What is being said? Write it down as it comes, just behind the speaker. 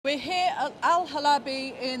We're here at Al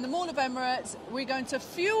Halabi in the Mall of Emirates. We're going to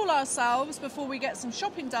fuel ourselves before we get some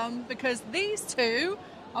shopping done because these two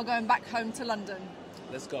are going back home to London.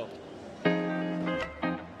 Let's go.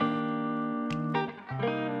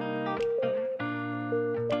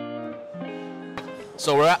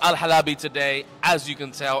 So we're at Al Halabi today, as you can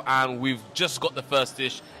tell, and we've just got the first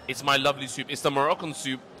dish. It's my lovely soup. It's the Moroccan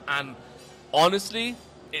soup, and honestly,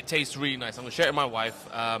 it tastes really nice. I'm going to share it with my wife,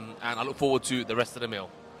 and I look forward to the rest of the meal.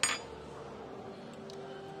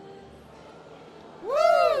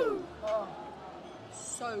 Woo! Oh,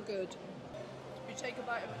 so good. You take a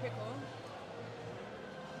bite of a pickle,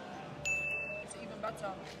 it's even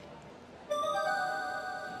better.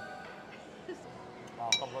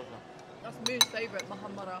 That's Moo's favourite,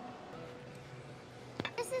 Mahamara.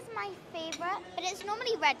 This is my favourite, but it's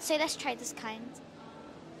normally red, so let's try this kind.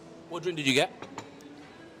 What drink did you get?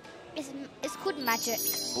 It's called Magic.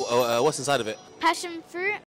 What's inside of it? Passion fruit,